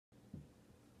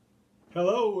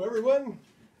Hello, everyone.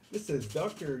 This is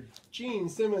Dr. Gene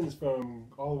Simmons from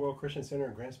All the World Christian Center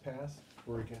in Grants Pass,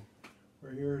 Oregon.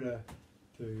 We're here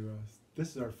this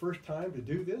is our first time to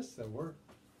do this, so we're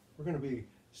going to be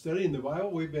studying the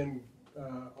Bible. We've been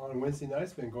on Wednesday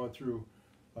nights been going through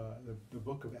the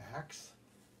book of Acts,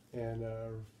 and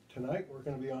tonight we're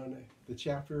going to be on the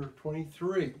chapter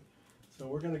 23. So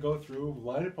we're going to go through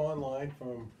line upon line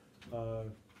from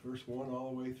verse 1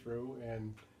 all the way through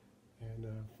and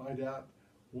find out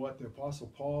what the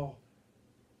Apostle Paul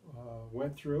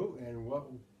went through and what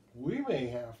we may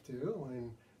have to.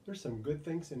 And there's some good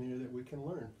things in here that we can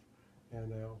learn,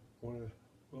 and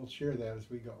we'll share that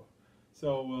as we go.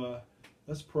 So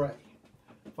let's pray.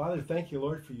 Father, thank you,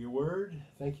 Lord, for your word.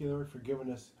 Thank you, Lord, for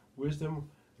giving us wisdom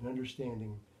and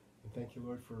understanding. And thank you,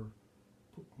 Lord, for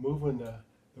moving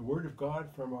the word of God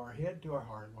from our head to our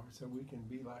heart, Lord, so we can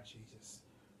be like Jesus.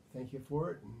 Thank you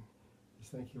for it, and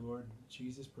just thank you, Lord, in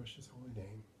Jesus' precious holy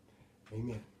name.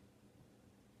 Amen.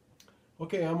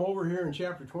 Okay, I'm over here in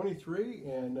chapter 23,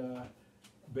 and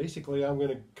basically I'm going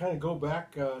to kind of go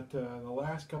back to the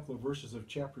last couple of verses of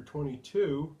chapter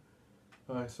 22,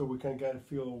 so we kind of got to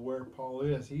feel where Paul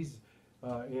is. He's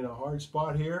in a hard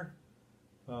spot here.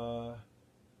 In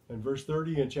verse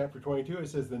 30 in chapter 22, it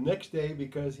says, "The next day,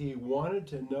 because he wanted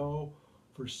to know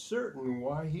for certain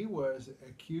why he was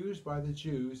accused by the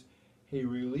Jews, he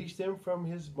released him from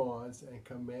his bonds and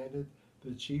commanded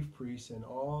the chief priests and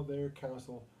all their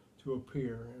council to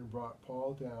appear, and brought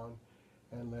Paul down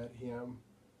and let him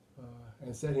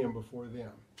and set him before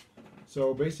them."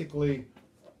 So basically,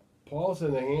 Paul's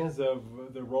in the hands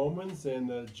of the Romans, and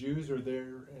the Jews are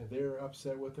there, and they're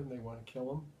upset with him. They want to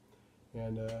kill him,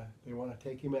 and they want to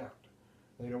take him out.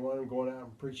 They don't want him going out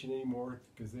and preaching anymore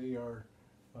because they are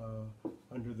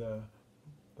under the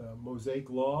Mosaic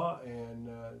law, and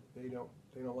they don't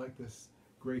like this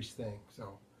grace thing.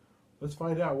 So let's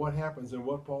find out what happens and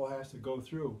what Paul has to go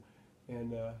through.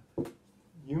 And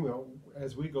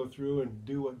as we go through and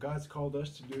do what God's called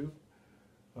us to do,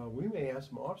 we may have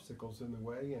some obstacles in the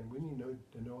way, and we need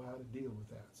to know how to deal with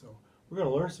that. So we're going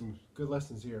to learn some good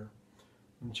lessons here.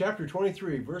 In chapter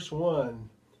 23, verse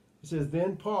 1, it says,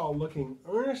 "Then Paul, looking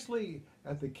earnestly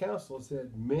at the council,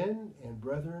 said, 'Men and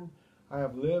brethren, I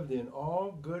have lived in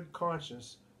all good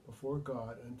conscience before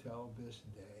God until this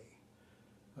day.'"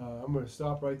 I'm going to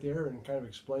stop right there and kind of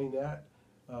explain that.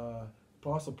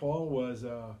 Apostle Paul was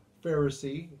a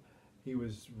Pharisee. He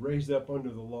was raised up under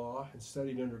the law and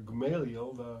studied under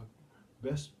Gamaliel, the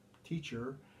best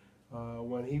teacher.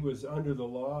 When he was under the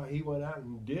law, he went out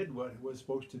and did what he was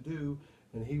supposed to do,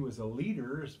 and he was a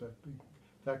leader. In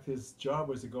fact, his job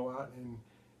was to go out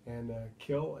and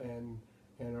kill and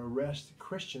arrest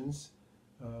Christians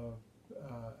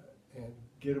and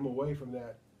get them away from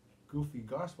that goofy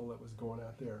gospel that was going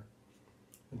out there,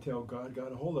 until God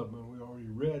got a hold of him. And we already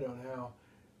read on how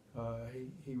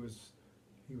he was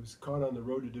caught on the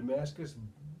road to Damascus,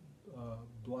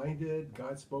 blinded.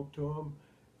 God spoke to him,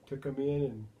 took him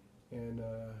in, and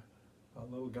a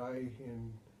little guy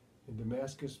in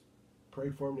Damascus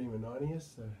prayed for him named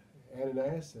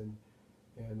Ananias,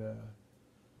 and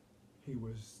he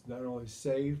was not only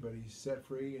saved, but he's set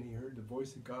free, and he heard the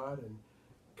voice of God and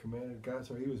commanded God.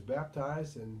 So he was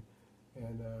baptized and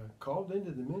called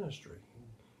into the ministry.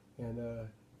 And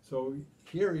so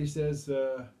here he says,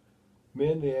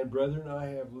 "Men and brethren, I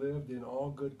have lived in all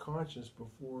good conscience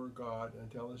before God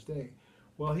until this day."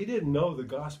 Well, he didn't know the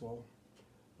gospel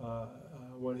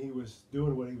when he was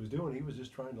doing what he was doing. He was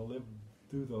just trying to live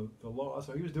through the law.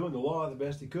 So he was doing the law the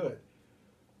best he could.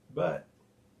 But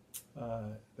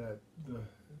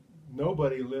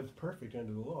nobody lived perfect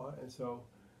under the law, and so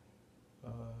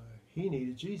he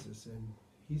needed Jesus, and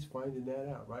he's finding that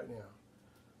out right now.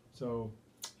 So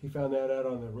he found that out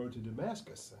on the road to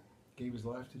Damascus and gave his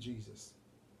life to Jesus.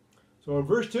 So in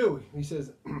verse 2, he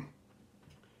says,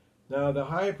 "Now the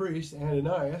high priest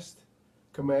Ananias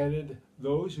commanded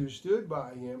those who stood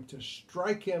by him to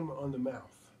strike him on the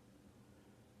mouth."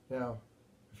 Now,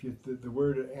 if the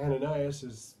word Ananias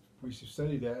is, we should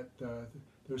study that.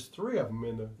 There's three of them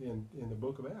in the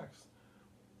book of Acts,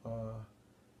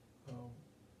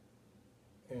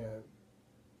 and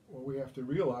what we have to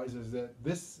realize is that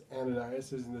this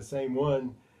Ananias isn't the same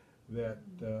one that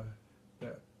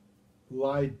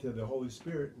lied to the Holy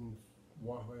Spirit and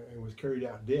was carried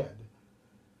out dead.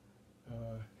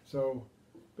 So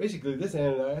basically, this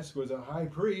Ananias was a high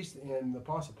priest, and the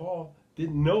Apostle Paul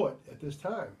didn't know it at this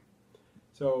time.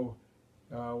 So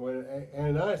when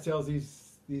Ananias tells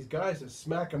these guys to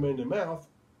smack him in the mouth,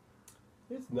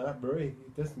 it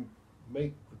doesn't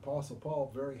make the Apostle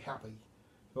Paul very happy.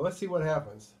 So let's see what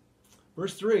happens.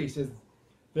 Verse 3 says,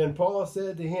 "Then Paul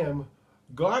said to him,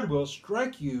 God will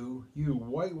strike you, you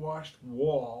whitewashed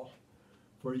wall,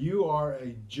 for you are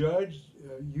a judge.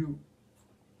 You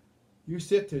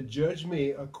sit to judge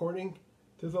me according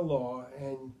to the law,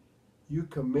 and you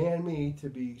command me to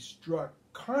be struck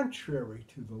contrary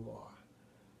to the law.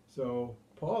 So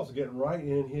Paul's getting right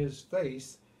in his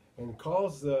face and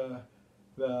calls the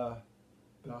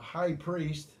high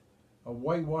priest a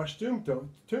whitewashed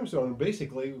tombstone.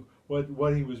 Basically,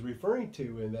 what he was referring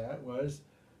to in that was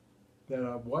that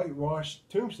a whitewashed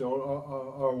tombstone,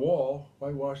 a wall,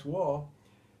 whitewashed wall,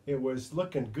 it was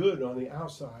looking good on the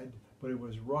outside, but it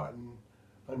was rotten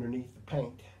underneath the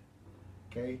paint.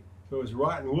 Okay, so it was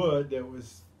rotten wood that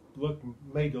was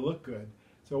made to look good.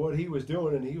 So what he was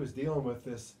doing, and he was dealing with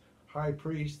this high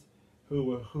priest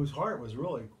whose heart was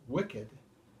really wicked,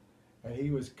 and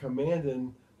he was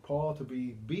commanding Paul to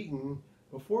be beaten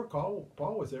before Paul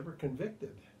was ever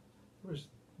convicted.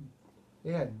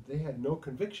 They had no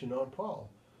conviction on Paul.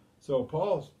 So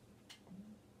Paul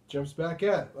jumps back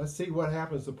at it. Let's see what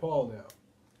happens to Paul now.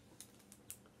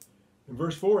 In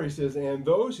verse 4 he says, "And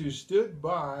those who stood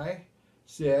by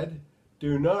said,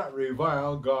 'Do not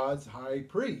revile God's high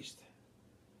priest.'"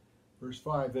 Verse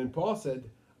 5, "Then Paul said,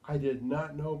 'I did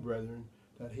not know, brethren,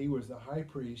 that he was the high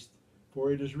priest,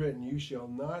 for it is written, you shall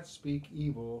not speak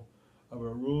evil of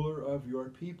a ruler of your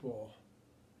people.'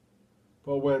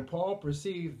 But when Paul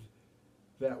perceived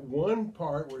that one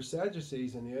part were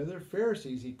Sadducees and the other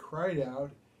Pharisees, he cried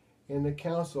out in the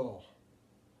council,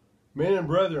 'Men and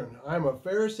brethren, I am a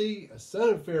Pharisee, a son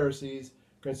of Pharisees,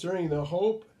 concerning the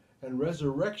hope and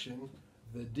resurrection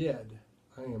of the dead,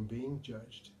 I am being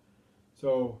judged.'"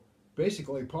 So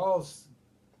basically, Paul's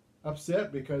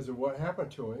upset because of what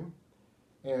happened to him,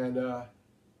 and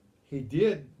he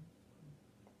did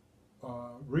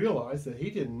realize that he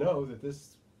didn't know that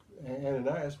this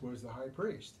Ananias was the high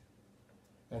priest,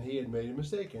 and he had made a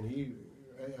mistake, and he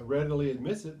readily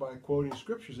admits it by quoting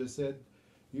scriptures that said,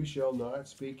 "You shall not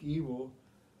speak evil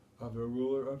of a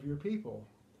ruler of your people."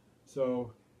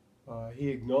 So he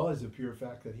acknowledged the pure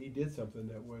fact that he did something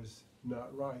that was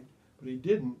not right, but he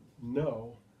didn't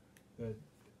know that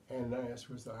Ananias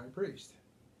was the high priest.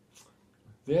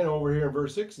 Then over here in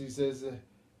verse 6 he says,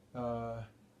 the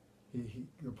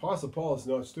Apostle Paul is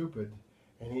not stupid,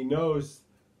 and he knows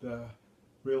the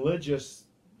religious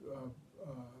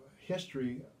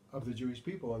history of the Jewish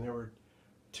people, and there were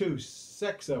two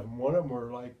sects of them. One of them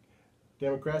were like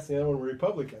Democrats, and the other one were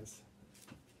Republicans.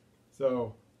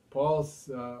 So Paul's,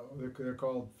 they're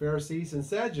called Pharisees and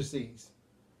Sadducees.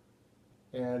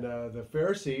 And the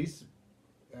Pharisees,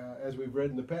 as we've read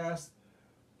in the past,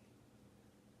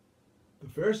 the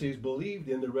Pharisees believed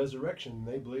in the resurrection.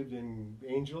 They believed in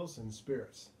angels and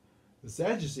spirits. The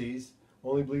Sadducees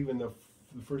only believed in the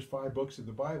first 5 books of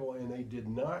the Bible, and they did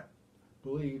not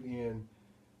believe in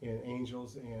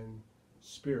angels and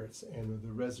spirits and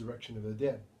the resurrection of the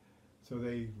dead. So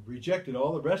they rejected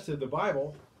all the rest of the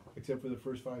Bible except for the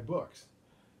first 5 books.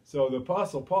 So the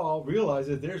Apostle Paul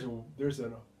realizes there's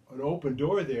an open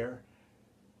door there,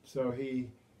 so he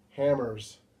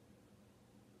hammers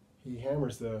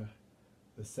the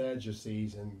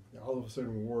Sadducees, and all of a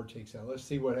sudden war takes out. Let's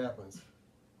see what happens.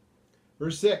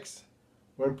 Verse 6,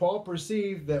 "When Paul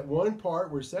perceived that one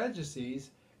part were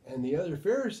Sadducees and the other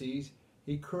Pharisees,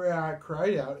 he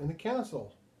cried out in the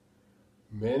council,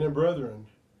 'Men and brethren,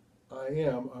 I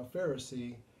am a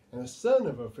Pharisee and a son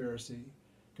of a Pharisee.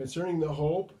 Concerning the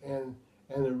hope and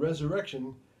the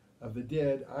resurrection of the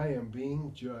dead, I am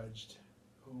being judged.'"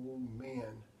 Oh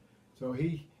man. So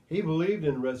he believed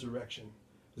in resurrection.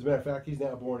 As a matter of fact, he's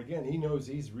now born again. He knows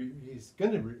he's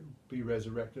going to be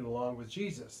resurrected along with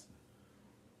Jesus.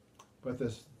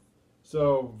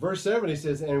 So verse 7 he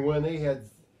says, "And when he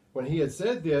had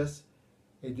said this,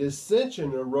 a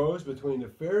dissension arose between the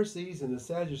Pharisees and the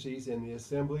Sadducees, and the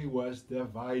assembly was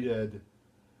divided."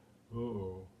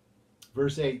 Uh-oh.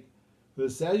 Verse 8, "The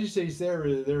Sadducees there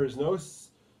is no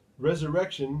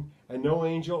resurrection and no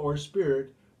angel or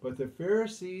spirit, but the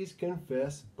Pharisees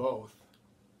confess both."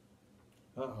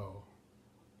 Uh-oh.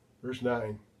 Verse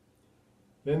 9,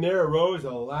 "Then there arose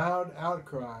a loud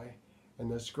outcry,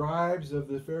 and the scribes of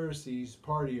the Pharisees'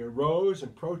 party arose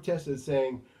and protested,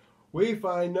 saying, 'We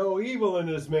find no evil in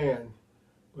this man,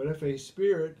 but if a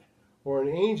spirit or an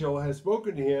angel has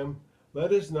spoken to him,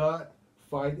 let us not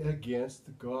fight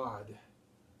against God.'"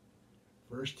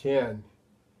 Verse 10,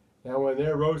 "Now when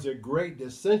there arose a great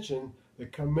dissension, the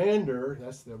commander,"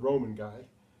 that's the Roman guy,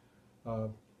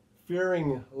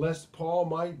 "fearing lest Paul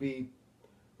might be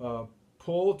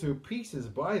pulled to pieces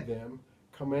by them,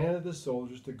 commanded the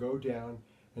soldiers to go down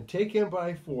and take him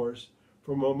by force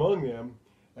from among them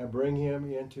and bring him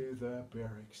into the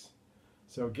barracks."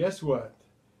 So guess what?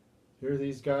 Here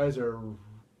these guys are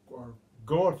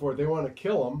going for it. They want to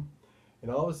kill him.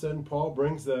 And all of a sudden Paul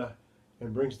brings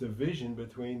division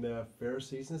between the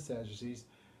Pharisees and Sadducees,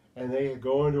 and they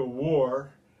go into a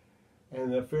war,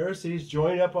 and the Pharisees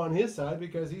join up on his side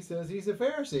because he says he's a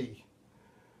Pharisee.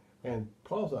 And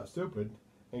Paul's not stupid,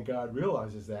 and God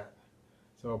realizes that.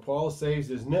 So Paul saves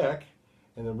his neck,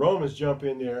 and the Romans jump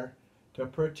in there to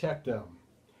protect him.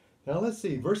 Now let's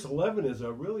see, verse 11 is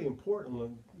a really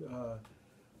important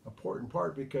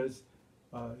part, because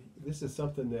this is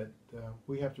something that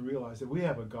we have to realize, that we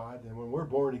have a God, and when we're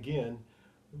born again,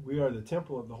 we are the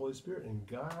temple of the Holy Spirit, and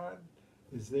God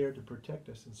is there to protect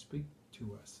us and speak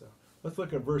to us. So let's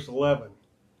look at verse 11.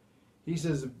 He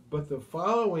says, "But the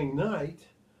following night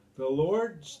the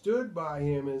Lord stood by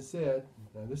him and said,"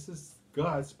 now this is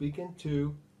God speaking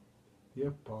to the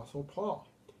Apostle Paul.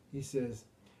 He says,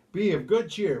 "Be of good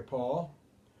cheer, Paul,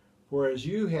 for as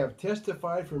you have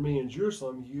testified for me in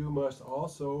Jerusalem, you must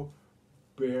also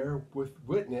bear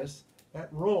witness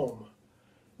at Rome."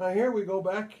 Now here we go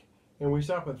back and we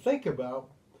stop and think about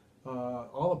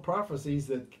all the prophecies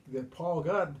that Paul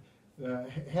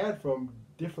had from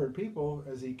different people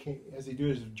as he did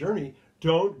his journey.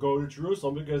 Don't go to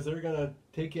Jerusalem because they're going to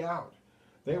take you out.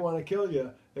 They want to kill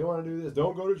you. They want to do this.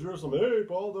 Don't go to Jerusalem. Hey,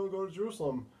 Paul, don't go to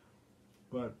Jerusalem.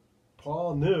 But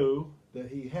Paul knew that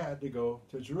he had to go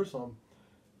to Jerusalem,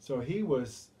 so he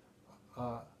was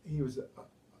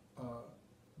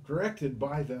directed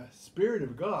by the Spirit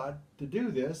of God to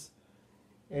do this,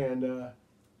 and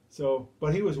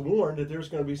but he was warned that there's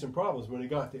going to be some problems when he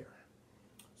got there.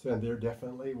 So there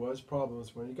definitely was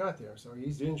problems when he got there. So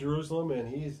he's in Jerusalem and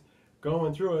he's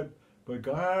going through it, but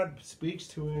God speaks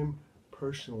to him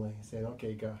personally, saying,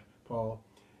 "Okay, God, Paul,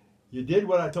 you did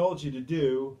what I told you to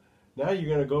do. Now you're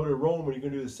going to go to Rome, and you're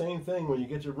going to do the same thing when you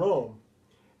get to Rome.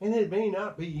 And it may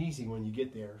not be easy when you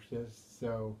get there."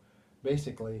 So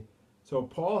basically, so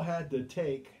Paul had to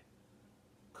take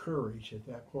courage at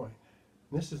that point.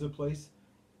 And this is a place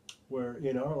where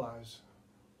in our lives,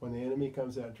 when the enemy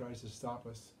comes out and tries to stop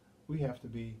us, we have to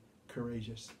be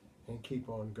courageous and keep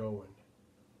on going.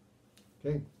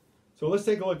 Okay, so let's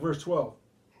take a look at verse 12.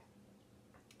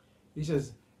 He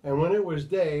says, "And when it was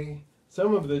day,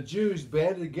 some of the Jews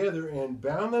banded together and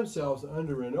bound themselves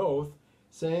under an oath,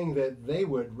 saying that they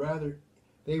would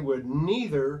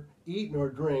neither eat nor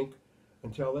drink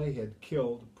until they had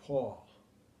killed Paul."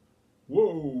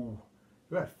 Whoa!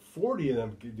 About 40 of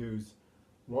them dudes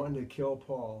wanting to kill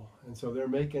Paul, and so they're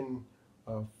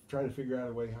trying to figure out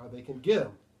a way how they can get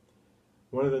him.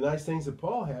 One of the nice things that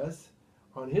Paul has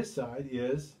on his side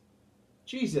is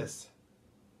Jesus.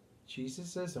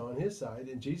 Jesus is on his side,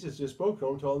 and Jesus just spoke to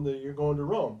him, told him that you're going to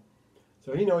Rome.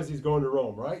 So he knows he's going to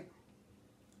Rome, right?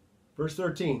 Verse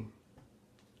 13.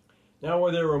 "Now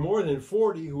where there were more than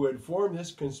 40 who had formed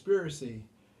this conspiracy,"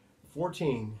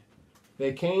 14,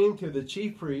 "they came to the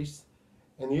chief priests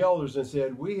and the elders and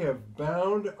said, 'We have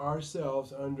bound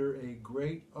ourselves under a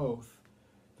great oath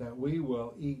that we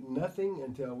will eat nothing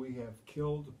until we have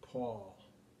killed Paul.'"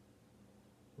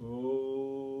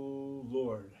 Oh,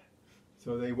 Lord.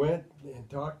 So they went and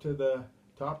talked to the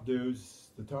top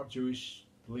dudes, the top Jewish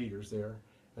leaders there,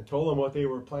 and told them what they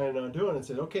were planning on doing, and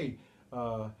said, "Okay,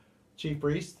 chief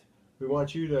priest, we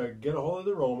want you to get a hold of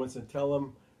the Romans and tell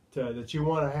them that you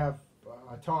want to have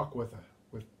a talk with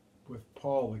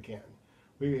Paul again.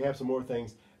 We have some more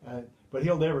things, but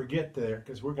he'll never get there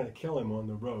because we're going to kill him on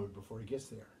the road before he gets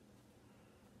there."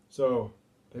 So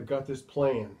they've got this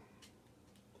plan.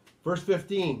 Verse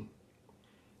 15.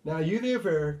 "Now you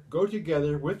therefore go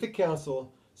together with the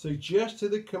council, suggest to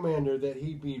the commander that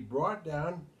he be brought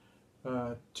down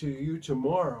to you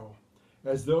tomorrow,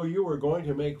 as though you were going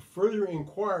to make further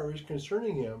inquiries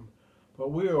concerning him,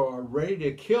 but we are ready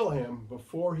to kill him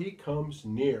before he comes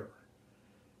near."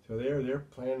 So they're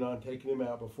planning on taking him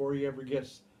out before he ever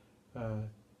gets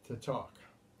to talk.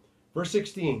 Verse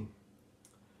 16.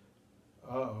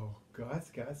 Uh-oh, God's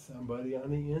got somebody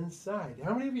on the inside.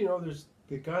 How many of you know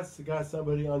that God's got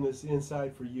somebody on this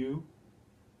inside for you?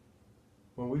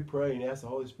 When we pray and ask the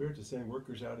Holy Spirit to send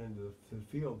workers out into the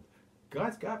field,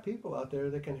 God's got people out there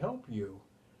that can help you.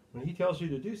 When he tells you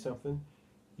to do something,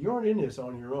 you aren't in this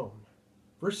on your own.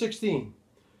 Verse 16.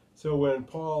 "So when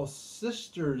Paul's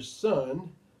sister's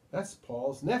son," that's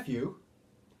Paul's nephew,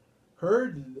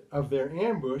 "heard of their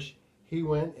ambush, he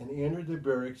went and entered the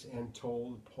barracks and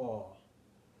told Paul."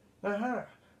 Now,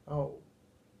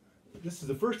 this is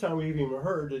the first time we've even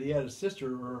heard that he had a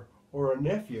sister or a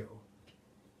nephew.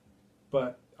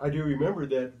 But I do remember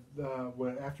that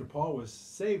after Paul was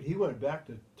saved, he went back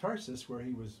to Tarsus, where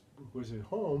he was at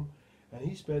home, and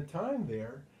he spent time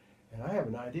there. And I have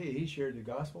an idea he shared the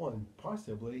gospel, and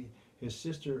possibly his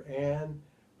sister and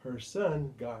her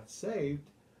son got saved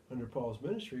under Paul's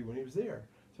ministry when he was there.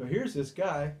 So here's this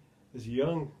guy, this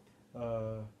young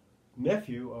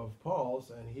nephew of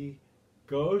Paul's, and he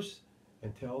goes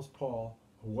and tells Paul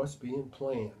what's being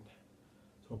planned.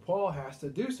 So Paul has to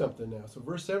do something now. So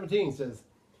verse 17 says,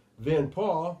 Then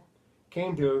Paul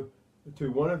came to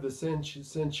one of the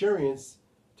centurions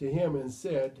to him and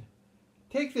said,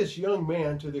 Take this young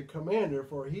man to the commander,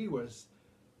 for he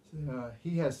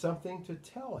has something to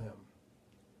tell him.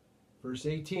 Verse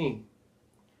 18.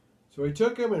 So he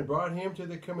took him and brought him to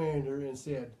the commander and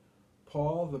said,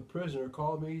 Paul the prisoner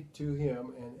called me to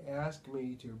him and asked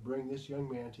me to bring this young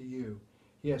man to you.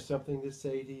 He has something to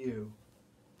say to you.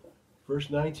 Verse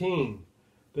 19.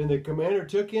 Then the commander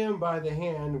took him by the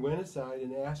hand, went aside,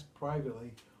 and asked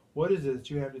privately, What is it that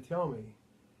you have to tell me?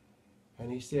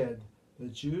 And he said, The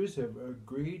Jews have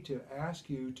agreed to ask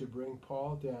you to bring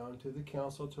Paul down to the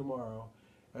council tomorrow,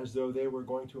 as though they were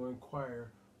going to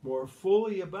inquire more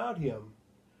fully about him.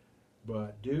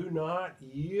 But do not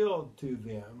yield to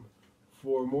them,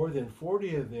 for more than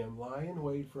 40 of them lie in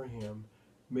wait for him,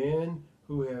 men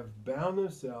who have bound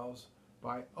themselves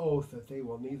by oath that they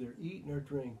will neither eat nor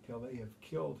drink till they have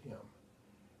killed him.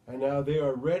 And now they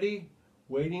are ready,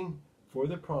 waiting for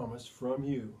the promise from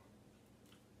you.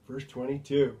 Verse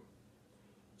 22.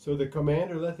 So the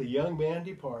commander let the young man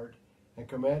depart and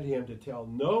commanded him to tell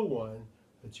no one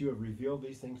that you have revealed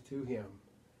these things to him.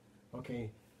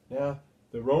 Okay, now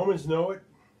the Romans know it,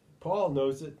 Paul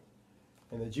knows it,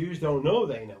 and the Jews don't know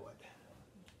they know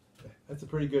it. That's a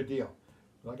pretty good deal.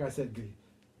 Like I said,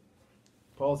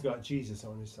 Paul's got Jesus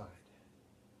on his side.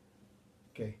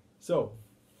 Okay, so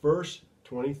verse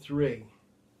 23.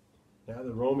 Now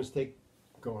the Romans take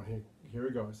going. Here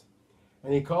he goes.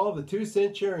 And he called the 2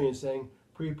 centurions, saying,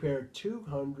 Prepare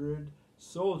 200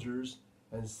 soldiers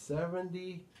and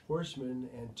 70 horsemen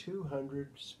and 200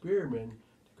 spearmen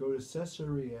to go to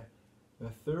Caesarea the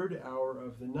 3rd hour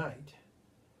of the night,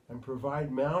 and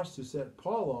provide mounts to set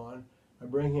Paul on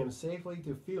and bring him safely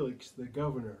to Felix the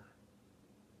governor.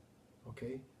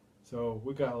 Okay, so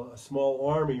we got a small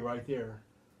army right there.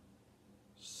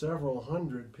 Several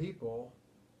hundred people,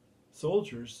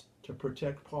 soldiers, to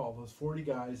protect Paul. Those 40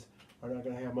 guys are not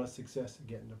going to have much success in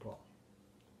getting to Paul.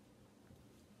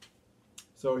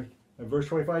 So in verse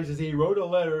 25 says, He wrote a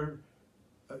letter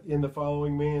in the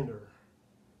following manner.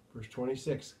 Verse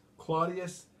 26,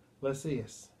 Claudius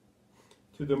Lysias,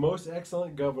 to the most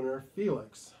excellent governor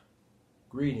Felix,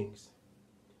 greetings.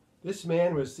 This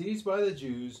man was seized by the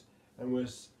Jews and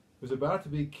was about to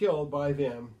be killed by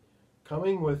them.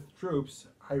 Coming with troops,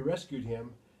 I rescued him,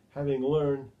 having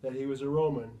learned that he was a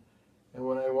Roman. And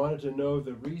when I wanted to know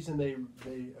the reason they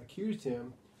accused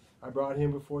him, I brought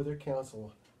him before their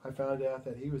council. I found out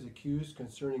that he was accused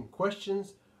concerning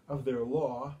questions of their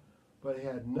law, but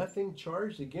had nothing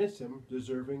charged against him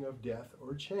deserving of death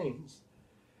or chains.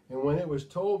 And when it was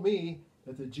told me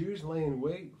that the Jews lay in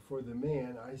wait for the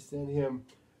man, I sent him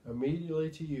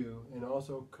immediately to you, and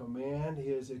also command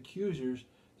his accusers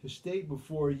to state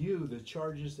before you the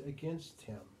charges against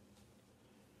him.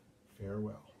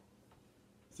 Farewell.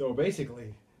 So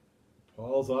basically,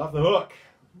 Paul's off the hook.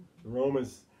 The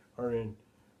Romans are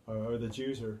or the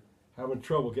Jews are having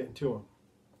trouble getting to him.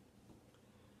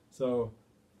 So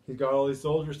he's got all these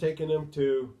soldiers taking him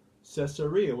to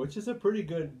Caesarea, which is a pretty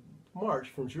good march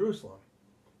from Jerusalem.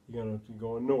 You're going to be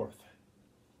going north.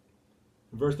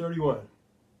 In verse 31.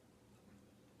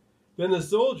 Then the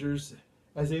soldiers,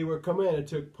 as they were commanded,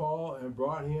 took Paul and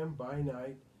brought him by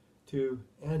night to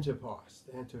Antipatris.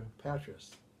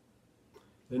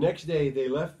 The next day they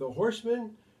left the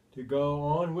horsemen to go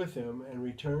on with him and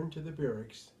returned to the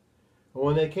barracks. And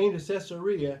when they came to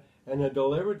Caesarea and had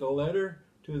delivered the letter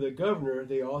to the governor,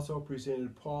 they also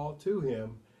presented Paul to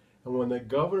him. And when the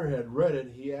governor had read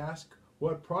it, he asked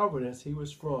what province he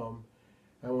was from.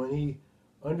 And when he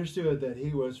understood that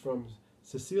he was from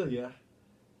Cilicia,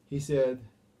 he said,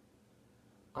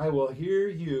 I will hear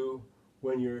you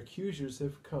when your accusers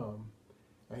have come.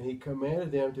 And he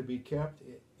commanded them to be kept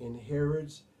in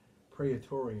Herod's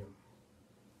praetorium.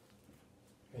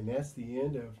 And that's the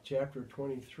end of chapter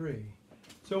 23.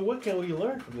 So what can we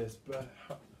learn from this?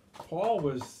 Paul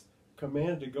was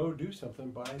commanded to go do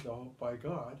something by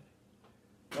God.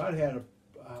 God had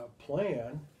a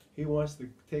plan. He wants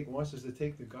us to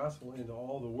take the gospel into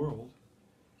all the world.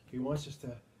 He wants us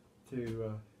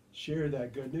to share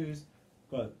that good news,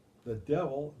 but the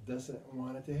devil doesn't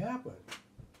want it to happen.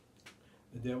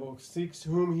 The devil seeks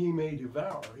whom he may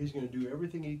devour. He's going to do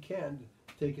everything he can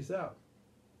to take us out.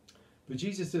 But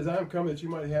Jesus says, I'm come that you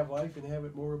might have life and have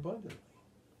it more abundantly.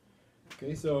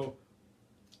 Okay, so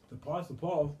the Apostle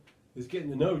Paul is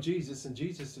getting to know Jesus, and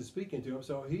Jesus is speaking to him,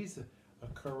 so he's a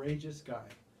courageous guy.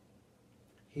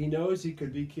 He knows he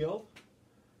could be killed,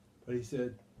 but he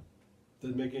said,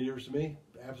 doesn't make any difference to me.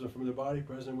 Absent from the body,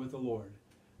 present with the Lord.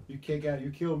 You kick out, you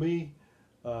kill me,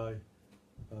 God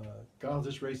will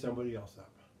just raise somebody else up.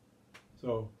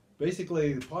 So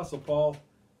basically, the Apostle Paul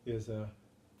is a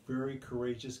very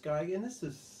courageous guy, and this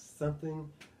is something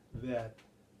that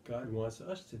God wants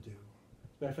us to do.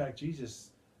 As a matter of fact, Jesus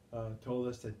told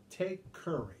us to take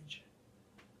courage.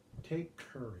 Take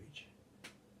courage.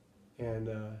 And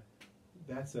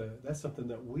that's something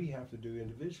that we have to do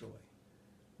individually.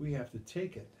 We have to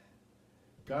take it.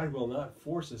 God will not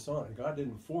force us on it. God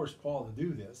didn't force Paul to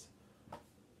do this.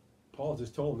 Paul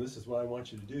just told him, this is what I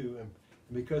want you to do. And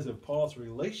because of Paul's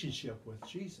relationship with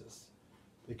Jesus,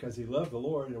 because he loved the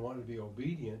Lord and wanted to be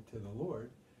obedient to the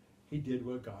Lord, he did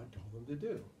what God told him to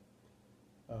do,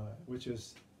 which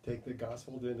is take the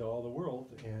gospel into all the world.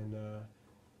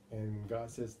 And God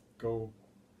says, go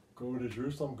to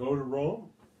Jerusalem, go to Rome.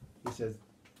 He says,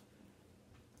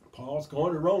 Paul's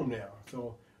going to Rome now.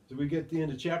 So as we get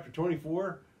into chapter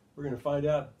 24, we're going to find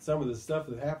out some of the stuff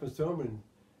that happens to him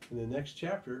in the next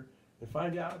chapter, and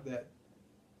find out that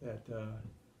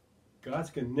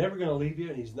God's never going to leave you,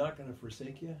 and he's not going to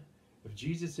forsake you. If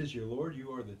Jesus is your Lord,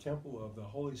 you are the temple of the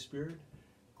Holy Spirit.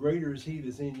 Greater is he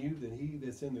that's in you than he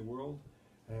that's in the world.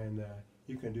 And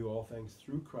you can do all things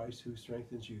through Christ who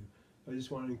strengthens you. I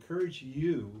just want to encourage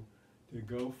you to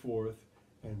go forth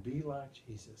and be like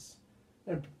Jesus.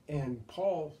 And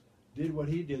Paul did what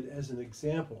he did as an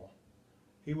example.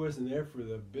 He wasn't there for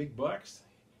the big bucks.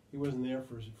 He wasn't there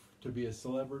to be a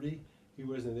celebrity. He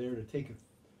wasn't there to take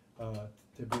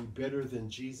to be better than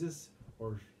Jesus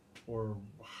or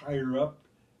higher up.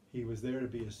 He was there to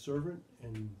be a servant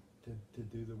and to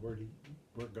do the work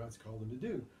God's called him to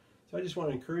do. So I just want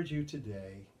to encourage you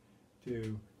today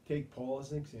to take Paul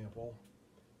as an example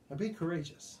and be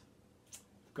courageous.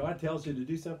 If God tells you to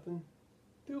do something,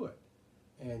 do it.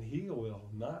 And he will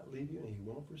not leave you, and he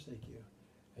won't forsake you.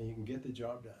 And you can get the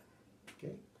job done.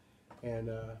 Okay? And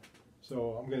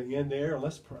so I'm going to end there, and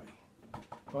let's pray.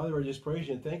 Father, I just praise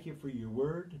you and thank you for your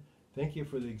word. Thank you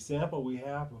for the example we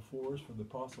have before us for the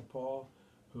Apostle Paul,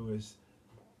 who has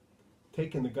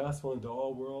taken the gospel into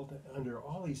all world under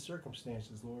all these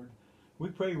circumstances, Lord. We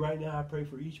pray right now, I pray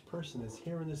for each person that's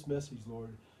hearing this message,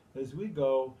 Lord, as we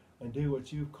go and do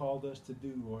what you've called us to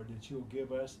do, Lord, that you'll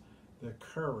give us the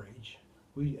courage,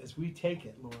 as we take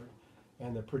it, Lord,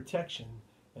 and the protection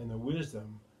and the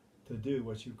wisdom to do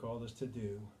what you've called us to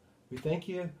do. We thank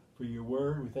you for your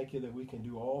word. We thank you that we can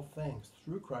do all things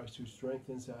through Christ who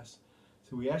strengthens us.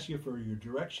 So we ask you for your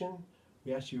direction.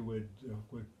 We ask you would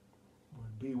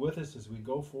be with us as we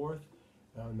go forth.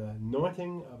 And the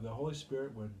anointing of the Holy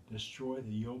Spirit would destroy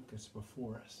the yoke that's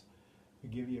before us. We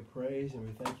give you praise and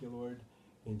we thank you, Lord,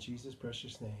 in Jesus'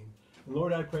 precious name. And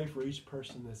Lord, I pray for each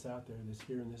person that's out there that's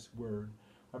hearing this word.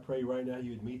 I pray right now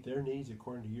you'd meet their needs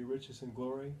according to your riches and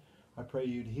glory. I pray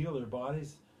you'd heal their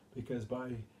bodies, because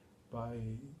by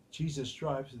Jesus'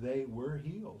 stripes they were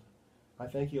healed. I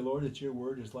thank you, Lord, that your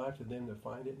word is life to them that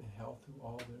find it, and health to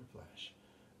all their flesh.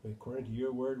 According to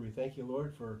your word, we thank you,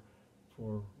 Lord, for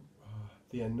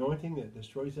the anointing that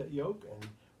destroys that yoke, and we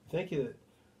thank you that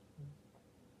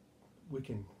we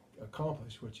can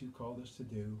accomplish what you called us to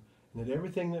do, and that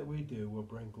everything that we do will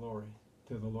bring glory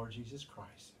to the Lord Jesus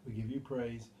Christ. We give you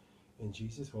praise in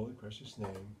Jesus' holy, precious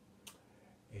name.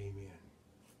 Amen.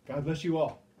 God bless you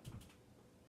all.